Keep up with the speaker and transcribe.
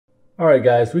Alright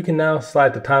guys, we can now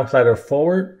slide the time slider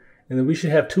forward, and then we should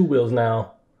have two wheels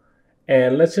now.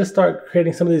 And let's just start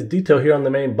creating some of this detail here on the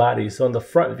main body. So in the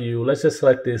front view, let's just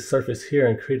select this surface here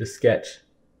and create a sketch.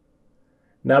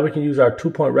 Now we can use our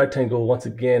 2-point rectangle once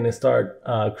again and start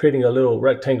creating a little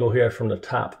rectangle here from the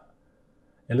top.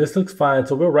 And this looks fine,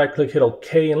 so we'll right click, hit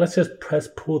OK, and let's just press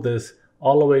pull this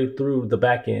all the way through the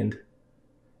back end.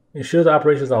 Ensure the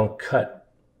operation is on cut.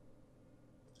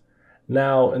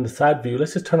 Now in the side view,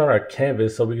 let's just turn on our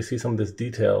canvas so we can see some of this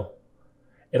detail.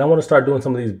 And I want to start doing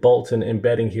some of these bolts and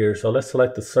embedding here. So let's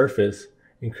select the surface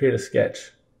and create a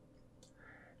sketch.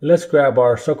 And let's grab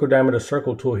our circle diameter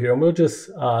circle tool here, and we'll just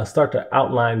start to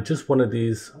outline just one of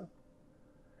these.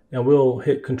 And we'll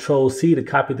hit Control C to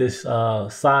copy this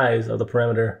size of the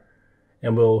parameter,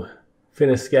 and we'll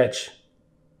finish sketch.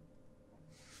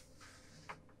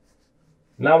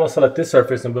 Now we'll select this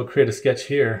surface and we'll create a sketch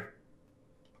here.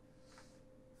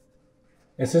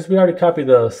 And since we already copied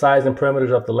the size and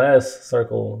parameters of the last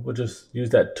circle, we'll just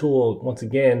use that tool once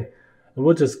again, and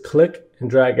we'll just click and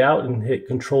drag out and hit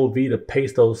Control V to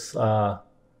paste those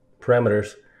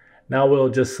parameters. Now we'll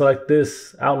just select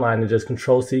this outline and just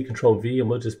Control C, Control V, and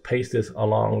we'll just paste this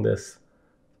along this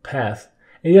path.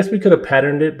 And yes, we could have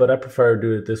patterned it, but I prefer to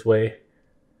do it this way.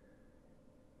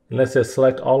 And let's just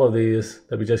select all of these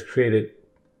that we just created,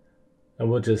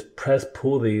 and we'll just press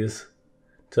pull these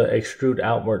to extrude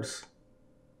outwards.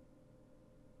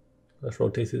 Let's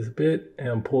rotate this a bit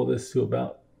and pull this to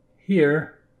about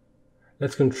here.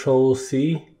 Let's Control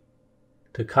C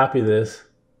to copy this.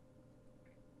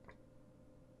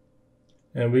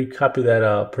 And we copy that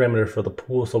parameter for the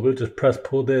pull. So we'll just press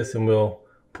pull this, and we'll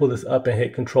pull this up and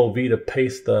hit Control V to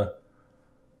paste the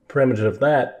parameter of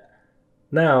that.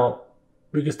 Now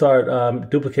we can start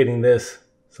duplicating this.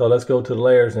 So let's go to the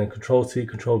layers and Control C,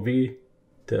 Control V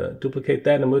to duplicate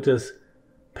that. And we'll just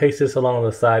paste this along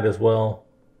the side as well.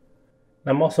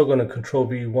 I'm also going to Control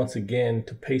V once again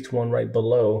to paste one right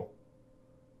below.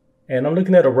 And I'm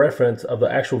looking at a reference of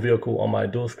the actual vehicle on my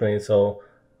dual screen, so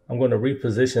I'm going to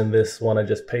reposition this one I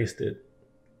just pasted.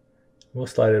 We'll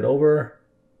slide it over.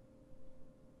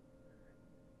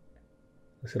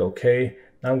 Let's hit OK.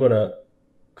 Now I'm going to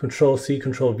Control C,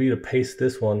 Control V to paste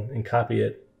this one and copy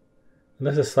it. And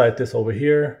let's just slide this over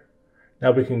here.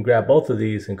 Now we can grab both of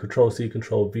these and Control C,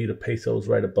 Control V to paste those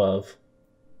right above.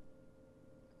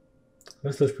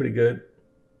 This looks pretty good.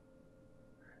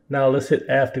 Now let's hit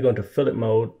F to go into fillet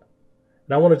mode.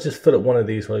 And I want to just fillet one of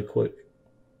these really quick,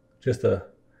 just to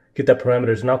get that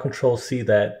parameters. And I'll Control C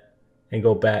that and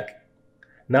go back.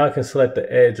 Now I can select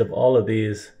the edge of all of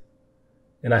these,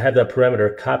 and I have that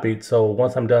parameter copied. So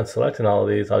once I'm done selecting all of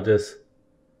these, I'll just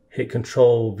hit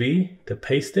Control V to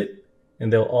paste it,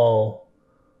 and they'll all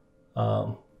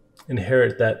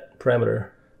inherit that parameter.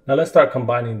 Now let's start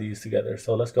combining these together.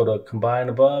 So let's go to Combine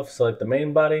above, select the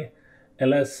main body,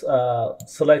 and let's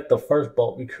select the first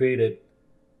bolt we created,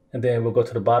 and then we'll go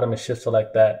to the bottom and shift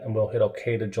select that, and we'll hit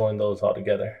OK to join those all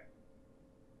together.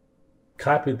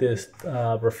 Copy this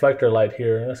reflector light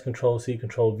here. Let's Control C,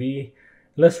 Control V.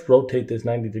 Let's rotate this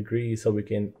 90 degrees so we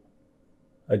can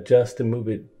adjust and move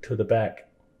it to the back.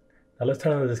 Now let's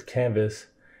turn on this canvas.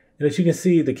 And as you can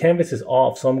see, the canvas is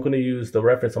off, so I'm going to use the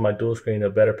reference on my dual screen to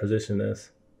better position this.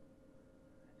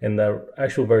 And the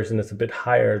actual version is a bit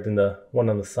higher than the one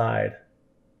on the side.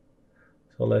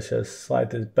 So let's just slide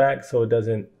this back so it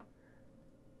doesn't,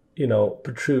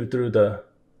 protrude through the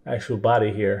actual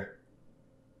body here.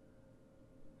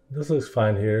 This looks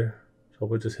fine here. So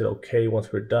we'll just hit OK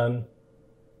once we're done.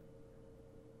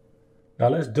 Now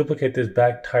let's duplicate this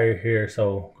back tire here.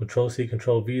 So Control C,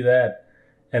 Control V that.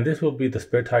 And this will be the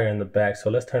spare tire in the back.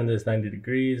 So let's turn this 90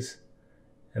 degrees.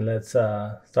 And let's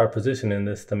start positioning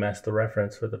this to match the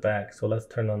reference for the back. So let's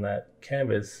turn on that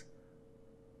canvas.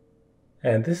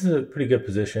 And this is a pretty good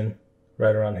position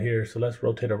right around here. So let's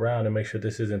rotate around and make sure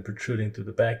this isn't protruding through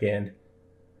the back end.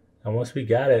 And once we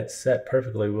got it set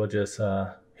perfectly, we'll just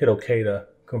hit OK to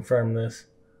confirm this.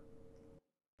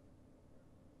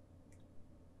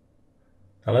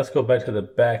 Now let's go back to the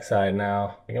back side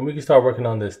now. And we can start working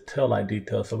on this tail light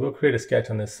detail. So we'll create a sketch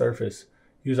on this surface.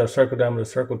 Use our circle diameter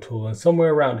circle tool, and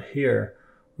somewhere around here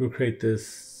we'll create this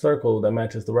circle that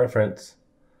matches the reference.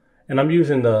 And I'm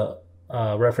using the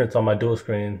reference on my dual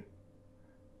screen.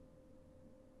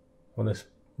 Well, let's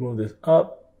move this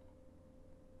up.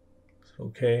 It's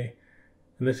OK.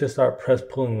 And let's just start press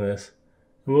pulling this.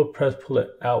 And we'll press pull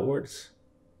it outwards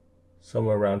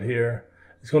somewhere around here.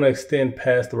 It's going to extend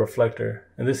past the reflector.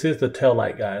 And this is the tail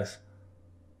light, guys.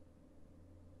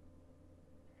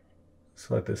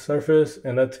 Select this surface,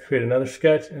 and let's create another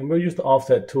sketch, and we'll use the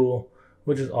offset tool.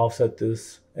 We'll just offset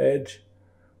this edge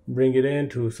bring it in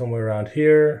to somewhere around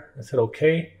here. I said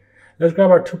okay. Let's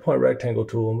grab our 2-point rectangle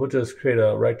tool and we'll just create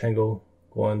a rectangle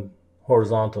going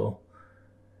horizontal.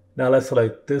 Now let's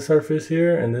select this surface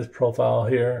here and this profile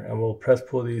here, and we'll press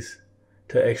pull these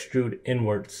to extrude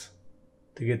inwards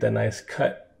to get that nice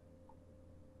cut.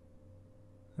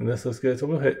 And this looks good, so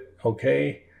we'll hit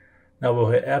OK. Now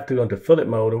we'll hit F to go into fillet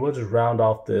mode, and we'll just round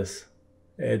off this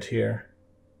edge here.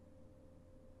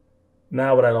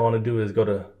 Now what I want to do is go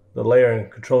to the layer and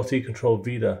Control C, Control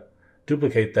V to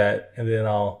duplicate that, and then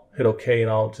I'll hit OK, and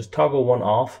I'll just toggle one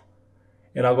off,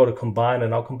 and I'll go to combine,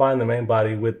 and I'll combine the main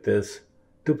body with this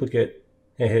duplicate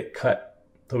and hit cut,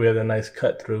 so we have a nice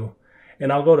cut through.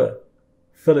 And I'll go to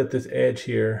fillet this edge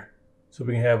here so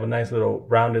we can have a nice little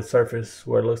rounded surface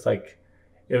where it looks like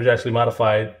it was actually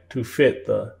modified to fit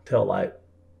the tail light.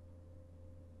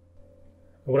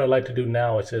 What I'd like to do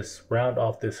now is just round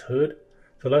off this hood.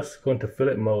 So let's go into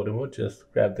fillet mode, and we'll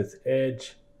just grab this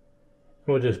edge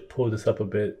and we'll just pull this up a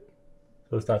bit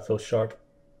so it's not so sharp.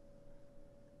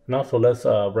 And also let's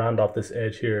round off this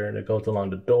edge here that goes along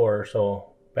the door.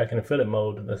 So back in the fillet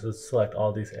mode, let's just select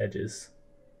all these edges.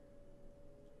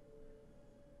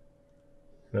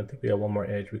 And I think we have one more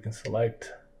edge we can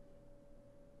select.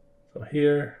 So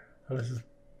here, let's just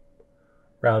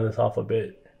round this off a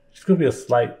bit. It's going to be a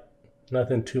slight,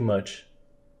 nothing too much.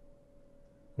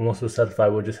 And once we're satisfied,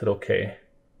 we'll just hit OK.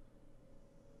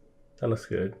 That looks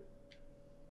good.